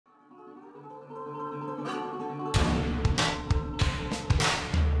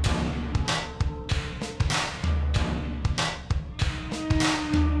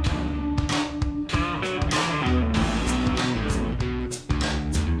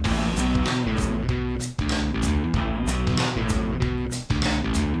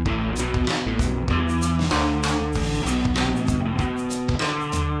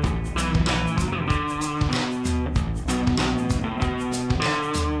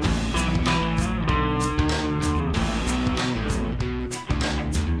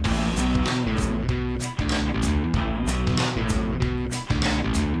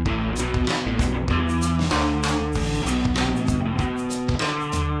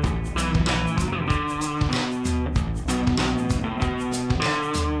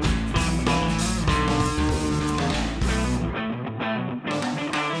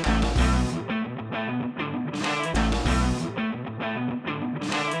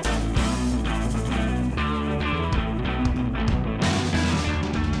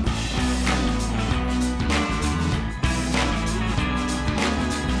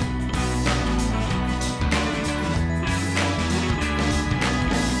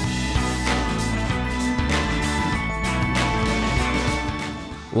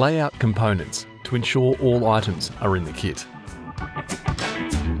Lay out components to ensure all items are in the kit.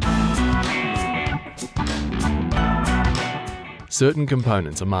 Certain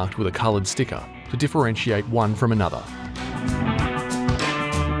components are marked with a coloured sticker to differentiate one from another.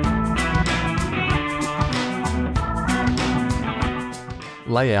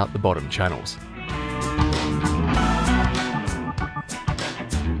 Lay out the bottom channels.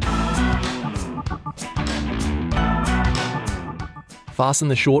 Fasten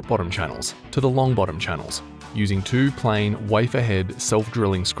the short bottom channels to the long bottom channels using 2 plain wafer head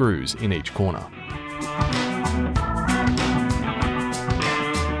self-drilling screws in each corner.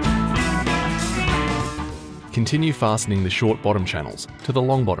 Continue fastening the short bottom channels to the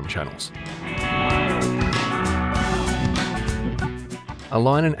long bottom channels.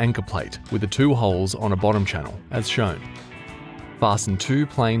 Align an anchor plate with the 2 holes on a bottom channel as shown. Fasten 2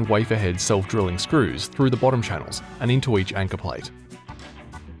 plain wafer head self-drilling screws through the bottom channels and into each anchor plate.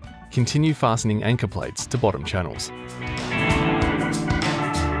 Continue fastening anchor plates to bottom channels.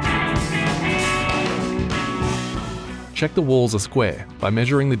 Check the walls are square by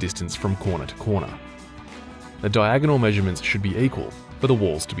measuring the distance from corner to corner. The diagonal measurements should be equal for the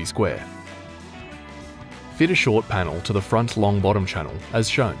walls to be square. Fit a short panel to the front long bottom channel as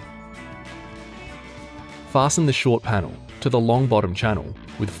shown. Fasten the short panel to the long bottom channel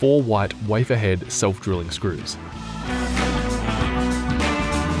with 4 white wafer head self-drilling screws.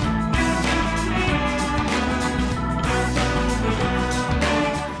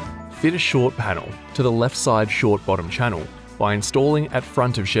 Fit a short panel to the left side short bottom channel by installing at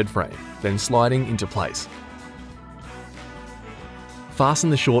front of shed frame, then sliding into place. Fasten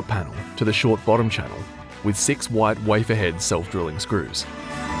the short panel to the short bottom channel with 6 white wafer head self-drilling screws.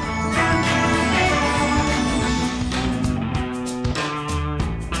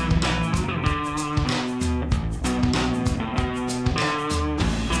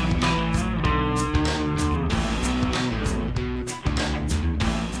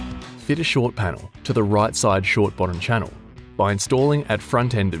 Fit a short panel to the right side short bottom channel by installing at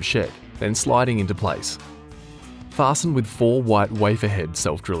front end of shed, then sliding into place. Fasten with 4 white wafer head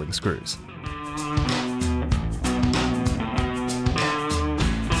self-drilling screws.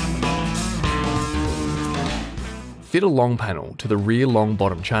 Fit a long panel to the rear long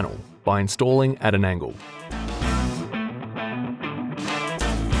bottom channel by installing at an angle.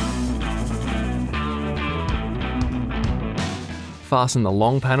 Fasten the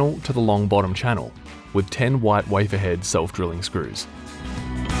long panel to the long bottom channel with 10 white wafer head self-drilling screws.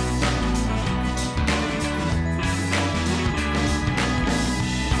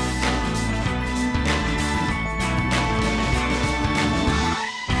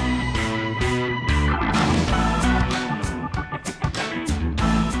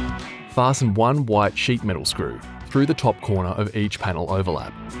 Fasten 1 white sheet metal screw through the top corner of each panel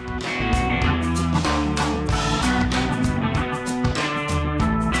overlap.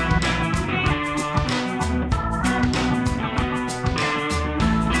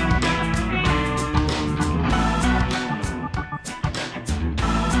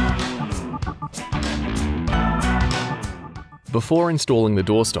 Before installing the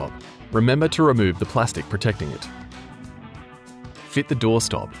doorstop, remember to remove the plastic protecting it. Fit the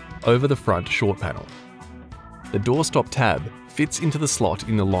doorstop over the front short panel. The doorstop tab fits into the slot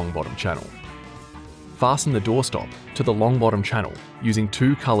in the long bottom channel. Fasten the doorstop to the long bottom channel using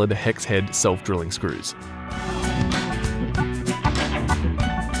 2 coloured hex head self-drilling screws.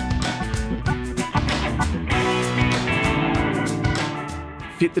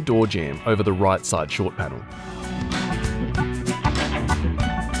 Fit the door jamb over the right side short panel.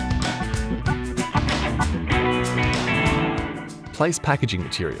 Place packaging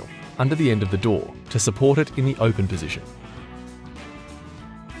material under the end of the door to support it in the open position.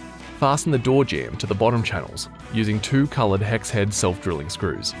 Fasten the door jamb to the bottom channels using 2 coloured hex head self-drilling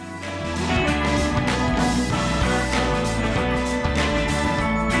screws.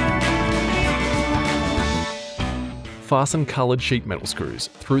 Fasten coloured sheet metal screws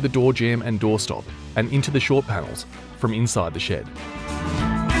through the door jamb and doorstop and into the short panels from inside the shed.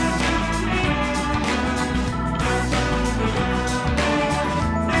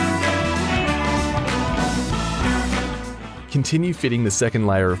 Continue fitting the second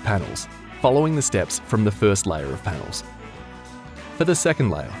layer of panels, following the steps from the first layer of panels. For the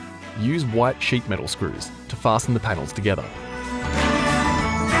second layer, use white sheet metal screws to fasten the panels together.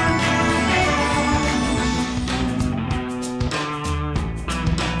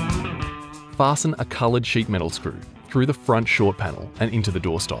 Fasten a coloured sheet metal screw through the front short panel and into the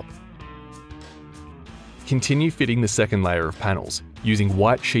doorstop. Continue fitting the second layer of panels using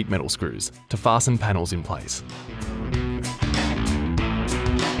white sheet metal screws to fasten panels in place.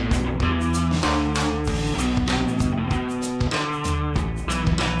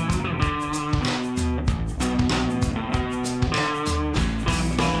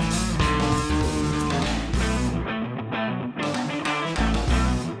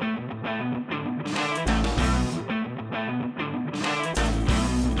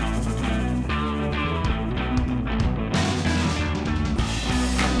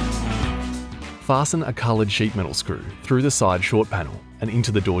 Fasten a coloured sheet metal screw through the side short panel and into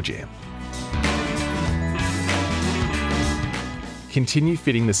the door jamb. Continue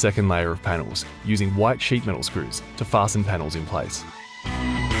fitting the second layer of panels using white sheet metal screws to fasten panels in place.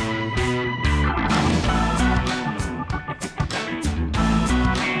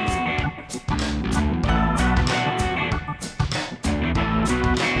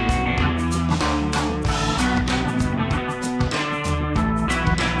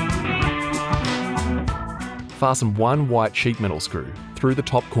 Fasten one white sheet metal screw through the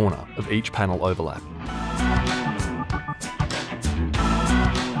top corner of each panel overlap.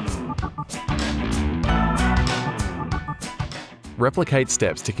 Replicate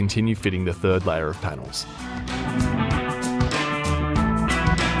steps to continue fitting the third layer of panels.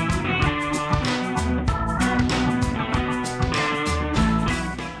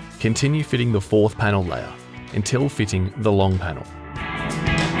 Continue fitting the fourth panel layer until fitting the long panel.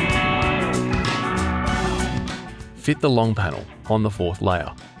 Fit the long panel on the fourth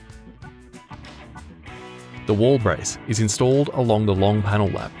layer. The wall brace is installed along the long panel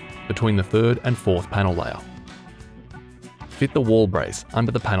lap between the third and fourth panel layer. Fit the wall brace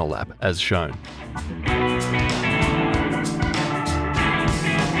under the panel lap as shown.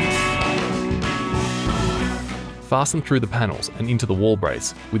 Fasten through the panels and into the wall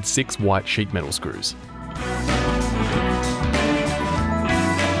brace with 6 white sheet metal screws.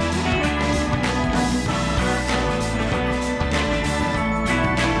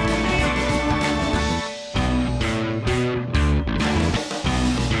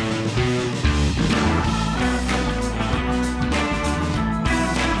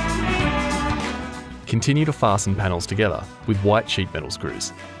 Continue to fasten panels together with white sheet metal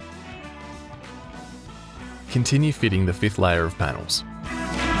screws. Continue fitting the fifth layer of panels.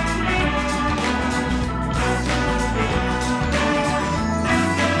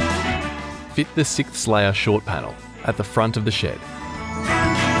 Fit the sixth layer short panel at the front of the shed.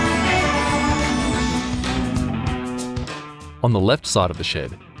 On the left side of the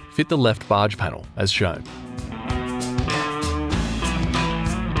shed, fit the left barge panel as shown.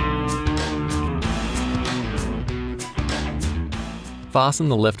 Fasten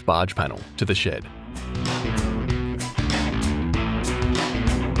the left barge panel to the shed.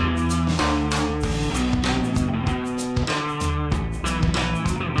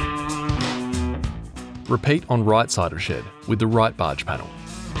 Repeat on right side of shed with the right barge panel.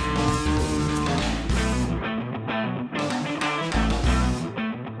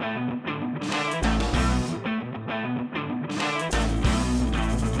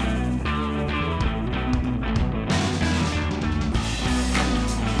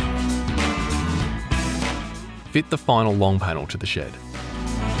 Fit the final long panel to the shed.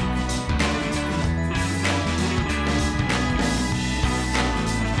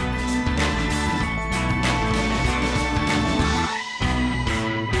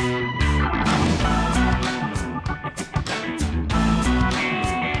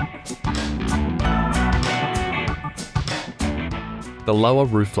 The lower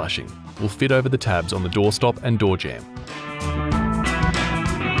roof flashing will fit over the tabs on the doorstop and door jamb.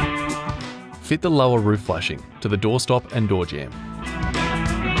 Fit the lower roof flashing to the doorstop and door jamb.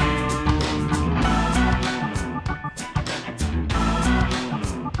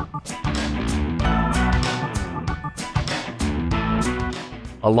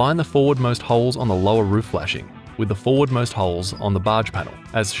 Align the forwardmost holes on the lower roof flashing with the forwardmost holes on the barge panel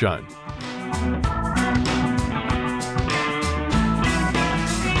as shown.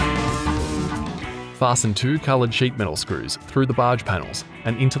 Fasten 2 coloured sheet metal screws through the barge panels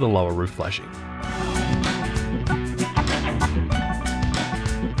and into the lower roof flashing.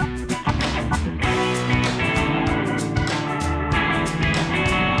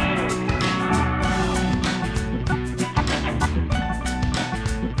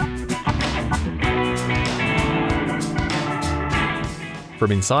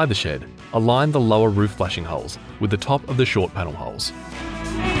 From inside the shed, align the lower roof flashing holes with the top of the short panel holes.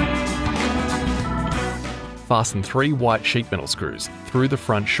 Fasten 3 white sheet metal screws through the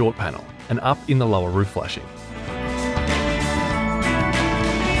front short panel and up in the lower roof flashing.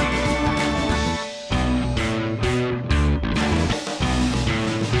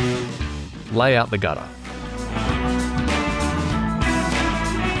 Lay out the gutter.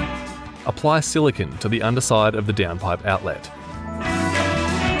 Apply silicone to the underside of the downpipe outlet.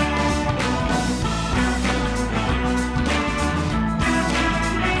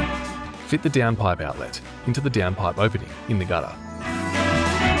 Fit the downpipe outlet into the downpipe opening in the gutter.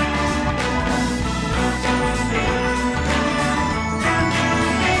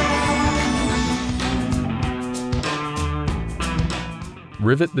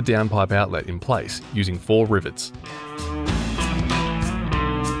 Rivet the downpipe outlet in place using 4 rivets.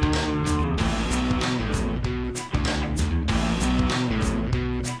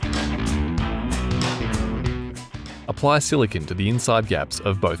 Apply silicone to the inside gaps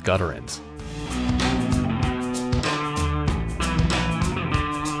of both gutter ends.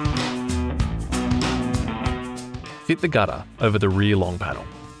 Fit the gutter over the rear long panel.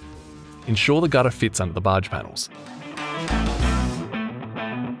 Ensure the gutter fits under the barge panels.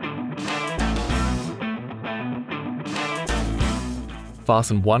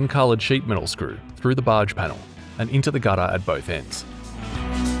 Fasten one coloured sheet metal screw through the barge panel and into the gutter at both ends.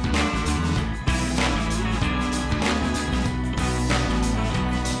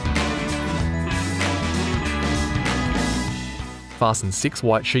 Fasten 6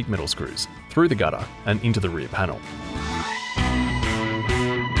 white sheet metal screws through the gutter and into the rear panel.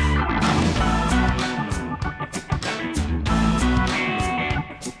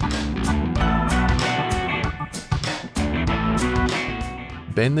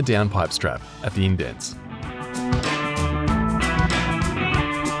 Bend the downpipe strap at the indents.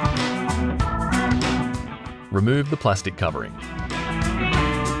 Remove the plastic covering.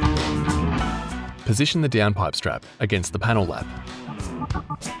 Position the downpipe strap against the panel lap.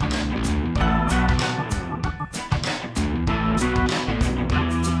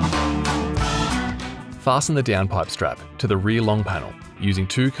 Fasten the downpipe strap to the rear long panel using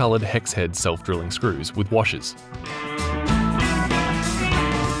 2 coloured hex head self-drilling screws with washers.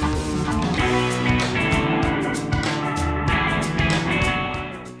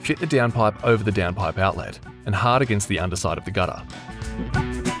 Fit the downpipe over the downpipe outlet and hard against the underside of the gutter.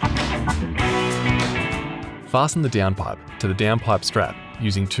 Fasten the downpipe to the downpipe strap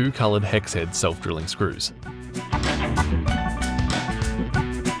using 2 coloured hex head self-drilling screws.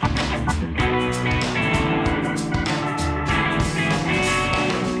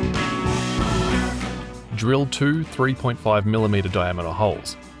 Drill 2 3.5mm diameter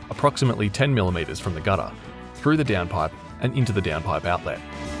holes, approximately 10mm from the gutter, through the downpipe and into the downpipe outlet.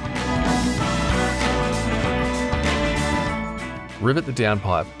 Rivet the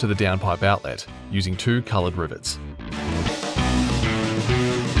downpipe to the downpipe outlet using 2 coloured rivets.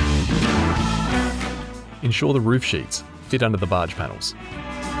 Ensure the roof sheets fit under the barge panels.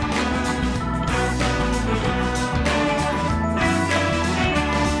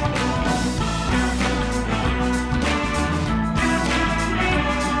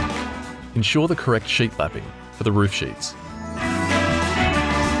 Ensure the correct sheet lapping for the roof sheets.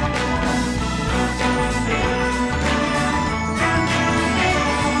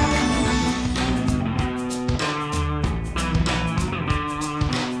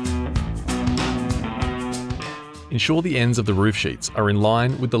 Ensure the ends of the roof sheets are in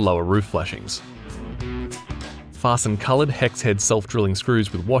line with the lower roof flashings. Fasten coloured hex head self-drilling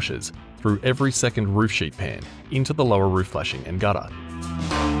screws with washers through every second roof sheet pan into the lower roof flashing and gutter.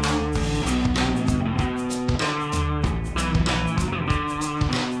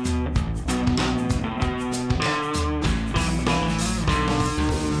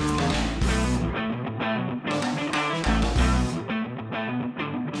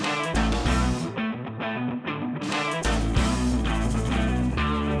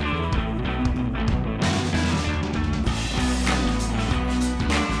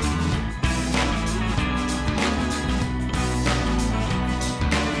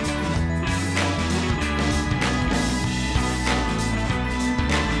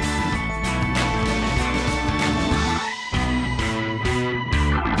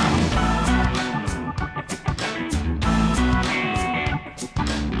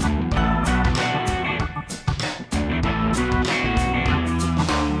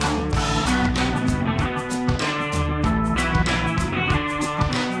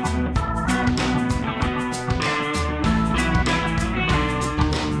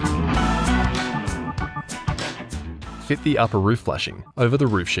 Fit the upper roof flashing over the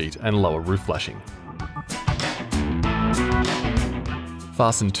roof sheet and lower roof flashing.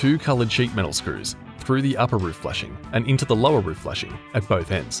 Fasten 2 coloured sheet metal screws through the upper roof flashing and into the lower roof flashing at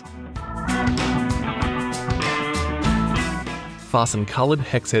both ends. Fasten coloured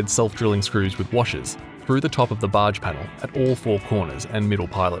hex head self-drilling screws with washers through the top of the barge panel at all 4 corners and middle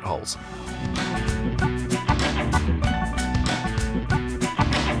pilot holes.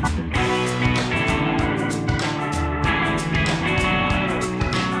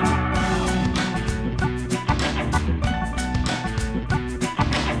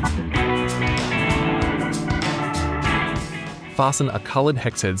 Fasten a coloured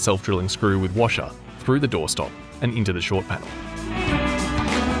hex head self-drilling screw with washer through the doorstop and into the short panel.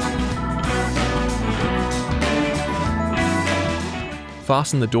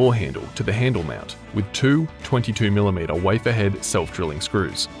 Fasten the door handle to the handle mount with two 22mm wafer head self-drilling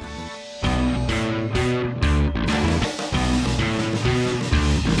screws.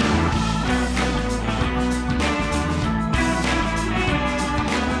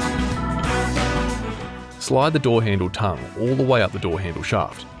 Slide the door handle tongue all the way up the door handle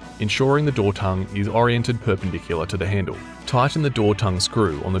shaft, ensuring the door tongue is oriented perpendicular to the handle. Tighten the door tongue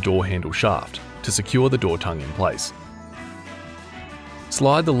screw on the door handle shaft to secure the door tongue in place.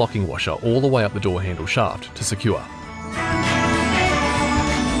 Slide the locking washer all the way up the door handle shaft to secure.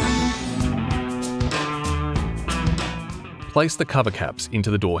 Place the cover caps into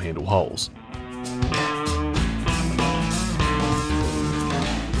the door handle holes.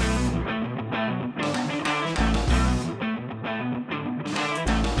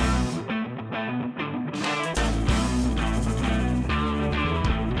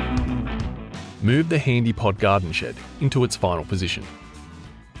 Move the Handi-Pod garden shed into its final position.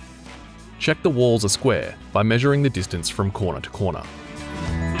 Check the walls are square by measuring the distance from corner to corner.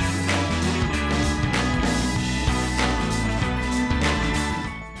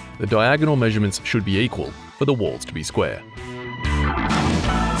 The diagonal measurements should be equal for the walls to be square.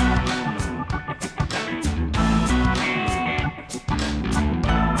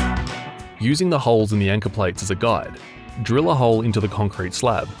 Using the holes in the anchor plates as a guide, drill a hole into the concrete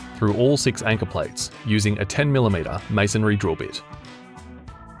slab through all 6 anchor plates using a 10mm masonry drill bit.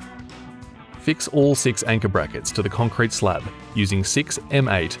 Fix all 6 anchor brackets to the concrete slab using 6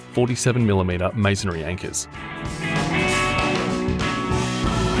 M8 47mm masonry anchors.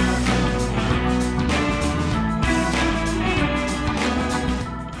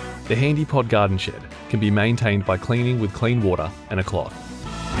 The Handi-Pod garden shed can be maintained by cleaning with clean water and a cloth.